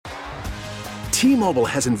T-Mobile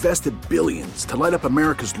has invested billions to light up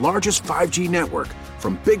America's largest 5G network,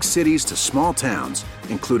 from big cities to small towns,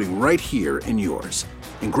 including right here in yours.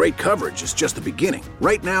 And great coverage is just the beginning.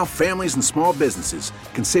 Right now, families and small businesses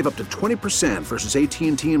can save up to 20% versus AT&T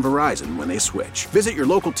and Verizon when they switch. Visit your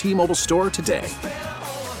local T-Mobile store today.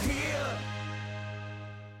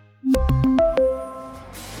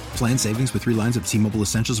 Plan savings with 3 lines of T-Mobile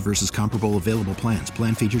Essentials versus comparable available plans.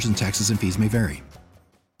 Plan features and taxes and fees may vary.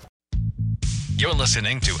 You're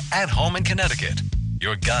listening to At Home in Connecticut,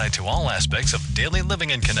 your guide to all aspects of daily living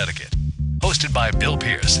in Connecticut. Hosted by Bill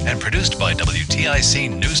Pierce and produced by WTIC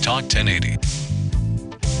News Talk 1080.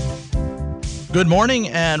 Good morning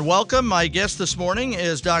and welcome. My guest this morning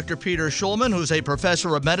is Dr. Peter Shulman, who's a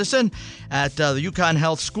professor of medicine at the UConn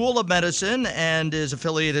Health School of Medicine and is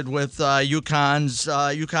affiliated with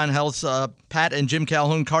UConn Health's Pat and Jim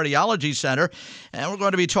Calhoun Cardiology Center. And we're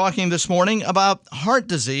going to be talking this morning about heart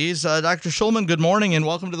disease. Dr. Shulman, good morning and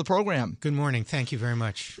welcome to the program. Good morning. Thank you very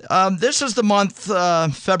much. This is the month,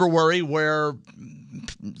 February, where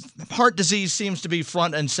heart disease seems to be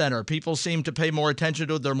front and center. People seem to pay more attention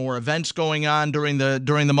to it. There are more events going on during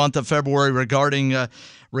the month of February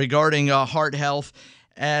regarding heart health,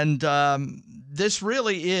 and this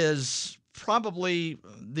really is probably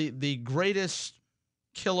the greatest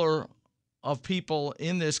killer of people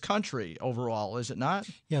in this country overall, is it not?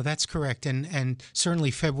 Yeah, that's correct. And certainly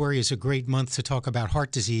February is a great month to talk about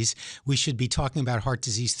heart disease. We should be talking about heart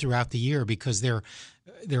disease throughout the year because there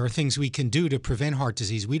are things we can do to prevent heart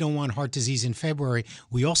disease. We don't want heart disease in February.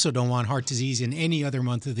 We also don't want heart disease in any other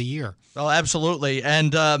month of the year. Well, absolutely.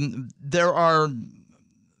 And there are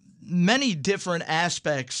many different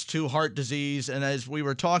aspects to heart disease. And as we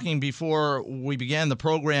were talking before we began the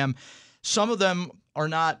program, some of them are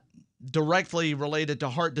not directly related to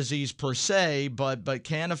heart disease per se, but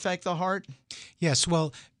can affect the heart? Yes,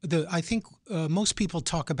 well, I think most people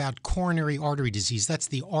talk about coronary artery disease. That's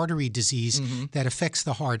the artery disease that affects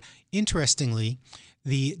the heart. Interestingly,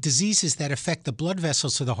 the diseases that affect the blood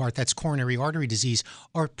vessels of the heart, that's coronary artery disease,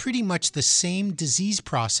 are pretty much the same disease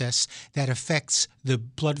process that affects the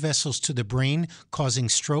blood vessels to the brain, causing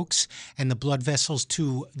strokes, and the blood vessels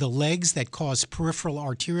to the legs that cause peripheral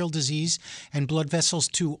arterial disease, and blood vessels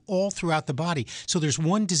to all throughout the body. So there's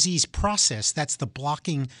one disease process, that's the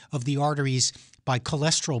blocking of the arteries by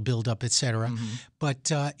cholesterol buildup, et cetera.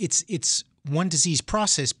 But it's one disease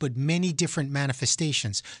process, but many different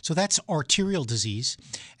manifestations. So that's arterial disease.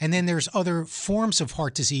 And then there's other forms of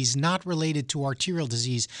heart disease not related to arterial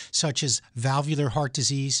disease, such as valvular heart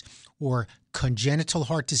disease or congenital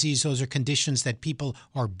heart disease. Those are conditions that people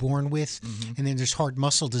are born with. And then there's heart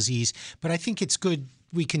muscle disease. But I think it's good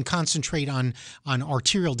we can concentrate on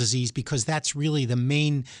arterial disease because that's really the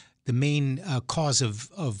main cause of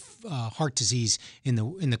heart disease in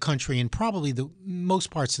the country and probably the most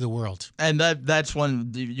parts of the world. And that's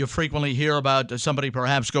when you frequently hear about somebody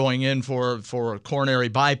perhaps going in for a coronary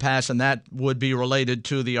bypass, and that would be related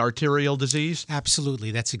to the arterial disease?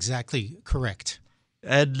 Absolutely. That's exactly correct.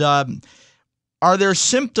 And are there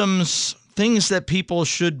symptoms, things that people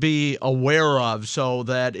should be aware of so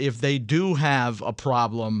that if they do have a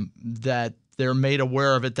problem that they're made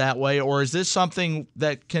aware of it that way, or is this something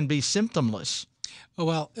that can be symptomless?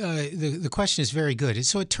 Well, the question is very good.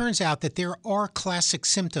 So it turns out that there are classic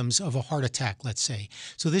symptoms of a heart attack, let's say.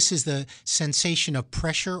 So this is the sensation of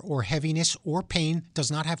pressure or heaviness or pain. It does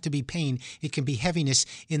not have to be pain. It can be heaviness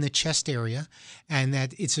in the chest area, and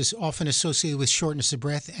that it's often associated with shortness of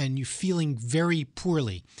breath and you feeling very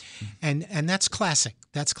poorly. And that's classic.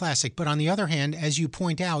 That's classic. But on the other hand, as you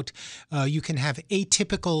point out, you can have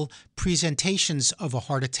atypical presentations of a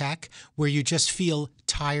heart attack where you just feel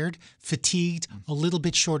tired, fatigued, a little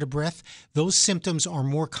bit short of breath. Those symptoms are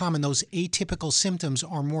more common. Those atypical symptoms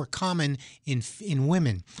are more common in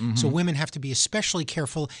women. So women have to be especially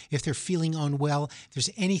careful if they're feeling unwell, if there's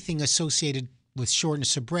anything associated with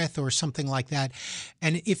shortness of breath or something like that.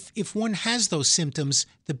 And if one has those symptoms,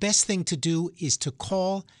 the best thing to do is to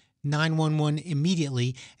call 911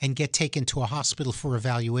 immediately and get taken to a hospital for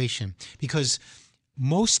evaluation. Because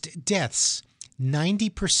most deaths,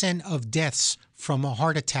 90% of deaths from a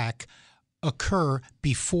heart attack occur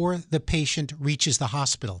before the patient reaches the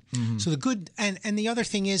hospital. So the good, and the other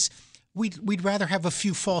thing is, we'd rather have a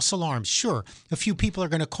few false alarms. Sure, a few people are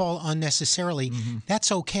going to call unnecessarily.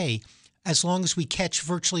 That's okay, as long as we catch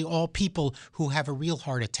virtually all people who have a real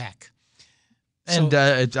heart attack. And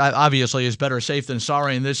it obviously is better safe than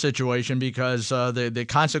sorry in this situation because the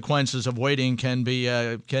consequences of waiting can be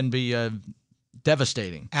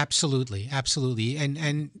devastating. Absolutely, absolutely.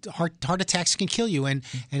 And heart attacks can kill you. And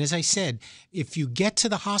as I said, if you get to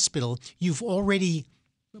the hospital, you've already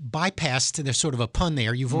bypassed, there's sort of a pun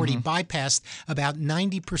there, you've already bypassed about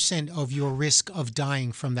 90% of your risk of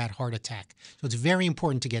dying from that heart attack. So it's very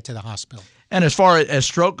important to get to the hospital. And as far as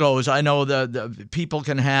stroke goes, I know the people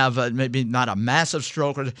can have maybe not a massive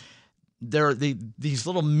stroke, or there are these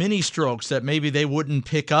little mini strokes that maybe they wouldn't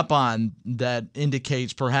pick up on that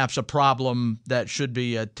indicates perhaps a problem that should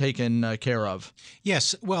be taken care of.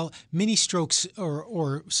 Yes, well, mini strokes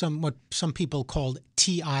or what some people call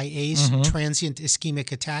TIAs, transient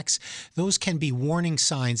ischemic attacks, those can be warning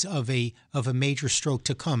signs of a major stroke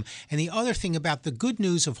to come. And the other thing about the good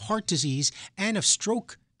news of heart disease and of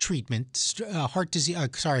stroke treatment,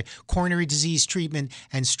 coronary disease treatment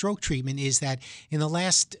and stroke treatment is that in the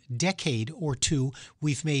last decade or two,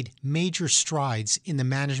 we've made major strides in the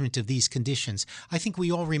management of these conditions. I think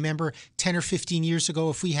we all remember 10 or 15 years ago,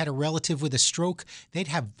 if we had a relative with a stroke, they'd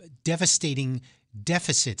have devastating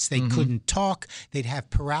deficits. They couldn't talk. They'd have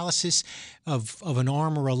paralysis of an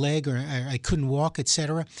arm or a leg, or I couldn't walk,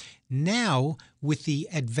 etc. Now, with the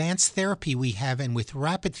advanced therapy we have and with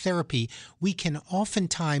rapid therapy, we can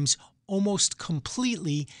oftentimes almost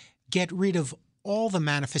completely get rid of all the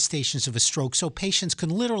manifestations of a stroke. So patients can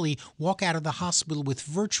literally walk out of the hospital with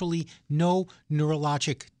virtually no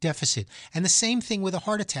neurologic deficit. And the same thing with a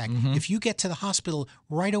heart attack. If you get to the hospital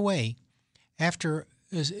right away after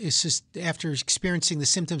experiencing the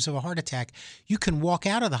symptoms of a heart attack, you can walk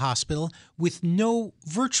out of the hospital with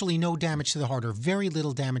virtually no damage to the heart or very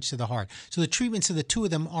little damage to the heart. So the treatments of the two of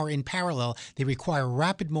them are in parallel. They require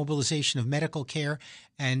rapid mobilization of medical care,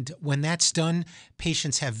 and when that's done,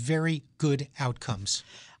 patients have very good outcomes.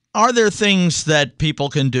 Are there things that people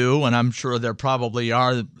can do, and I'm sure there probably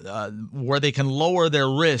are, where they can lower their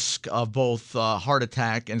risk of both heart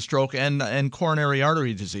attack and stroke and coronary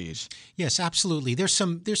artery disease? Yes, absolutely. There's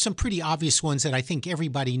some pretty obvious ones that I think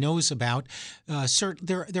everybody knows about.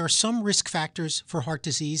 There are some risk factors for heart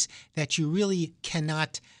disease that you really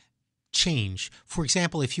cannot change. For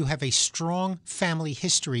example, if you have a strong family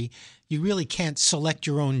history, you really can't select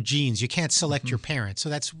your own genes. You can't select your parents. So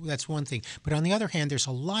that's one thing. But on the other hand, there's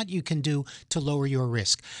a lot you can do to lower your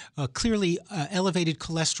risk. Clearly, elevated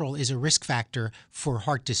cholesterol is a risk factor for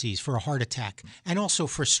heart disease, for a heart attack, and also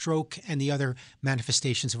for stroke and the other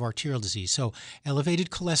manifestations of arterial disease. So elevated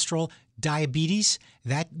cholesterol, diabetes,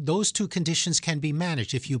 those two conditions can be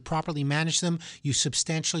managed. If you properly manage them, you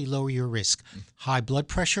substantially lower your risk. High blood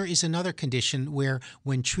pressure is another condition where,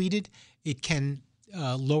 when treated, it can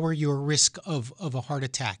lower your risk of a heart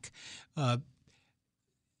attack.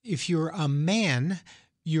 If you're a man,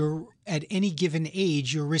 you're at any given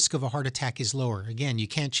age, your risk of a heart attack is lower. Again, you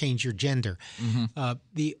can't change your gender.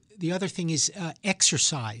 The other thing is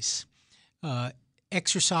exercise.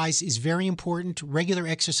 Exercise is very important. Regular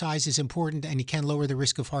exercise is important, and it can lower the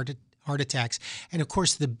risk of heart attacks. And of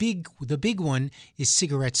course, the big one is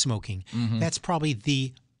cigarette smoking. That's probably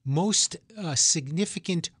the most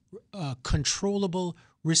significant controllable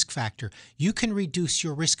risk factor. You can reduce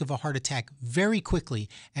your risk of a heart attack very quickly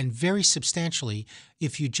and very substantially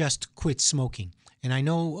if you just quit smoking. And I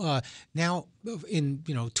know now,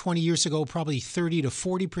 20 years ago, probably 30 to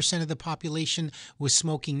 40% of the population was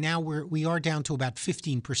smoking. Now we are down to about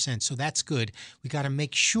 15%, so that's good. We got to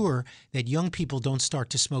make sure that young people don't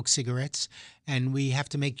start to smoke cigarettes, and we have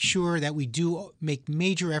to make sure that we do make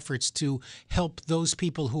major efforts to help those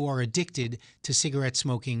people who are addicted to cigarette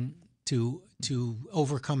smoking to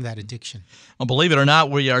overcome that addiction. Well, believe it or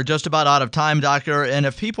not, we are just about out of time, Doctor. And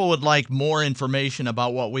if people would like more information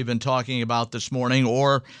about what we've been talking about this morning,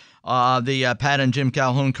 or the Pat and Jim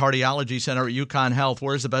Calhoun Cardiology Center at UConn Health,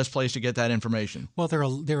 where's the best place to get that information? Well, there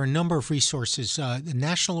are a number of resources. The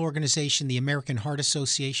national organization, the American Heart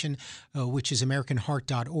Association, which is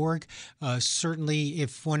AmericanHeart.org. Certainly,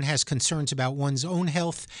 if one has concerns about one's own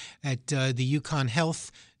health, at the UConn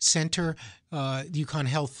Health Center, the UConn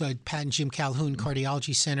Health Pat and Jim Calhoun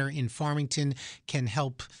Cardiology Center in Farmington can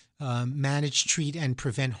help manage, treat, and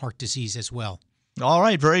prevent heart disease as well. All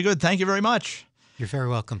right. Very good. Thank you very much. You're very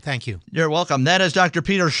welcome. Thank you. You're welcome. That is Dr.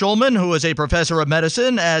 Peter Schulman, who is a professor of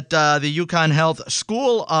medicine at the UConn Health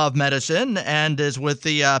School of Medicine and is with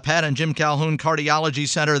the Pat and Jim Calhoun Cardiology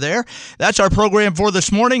Center there. That's our program for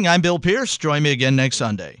this morning. I'm Bill Pierce. Join me again next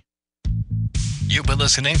Sunday. You've been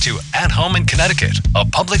listening to At Home in Connecticut, a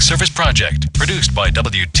public service project produced by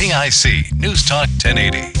WTIC News Talk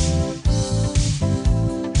 1080.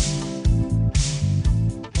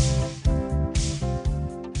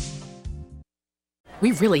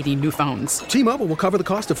 We really need new phones. T-Mobile will cover the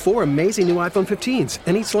cost of 4 amazing new iPhone 15s,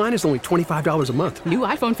 and each line is only $25 a month. New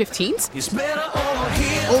iPhone 15s? It's better over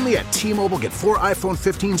here. Only at T-Mobile, get 4 iPhone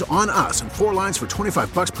 15s on us and 4 lines for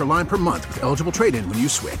 $25 per line per month with eligible trade-in when you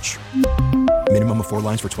switch. Minimum of 4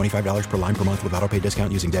 lines for $25 per line per month with autopay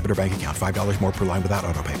discount using debit or bank account. $5 more per line without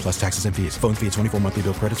autopay, plus taxes and fees. Phone fee at 24 monthly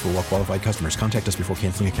bill credits for well qualified customers. Contact us before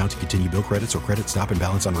canceling account to continue bill credits or credit stop and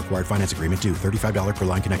balance on required finance agreement due. $35 per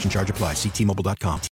line connection charge applies. See T-Mobile.com.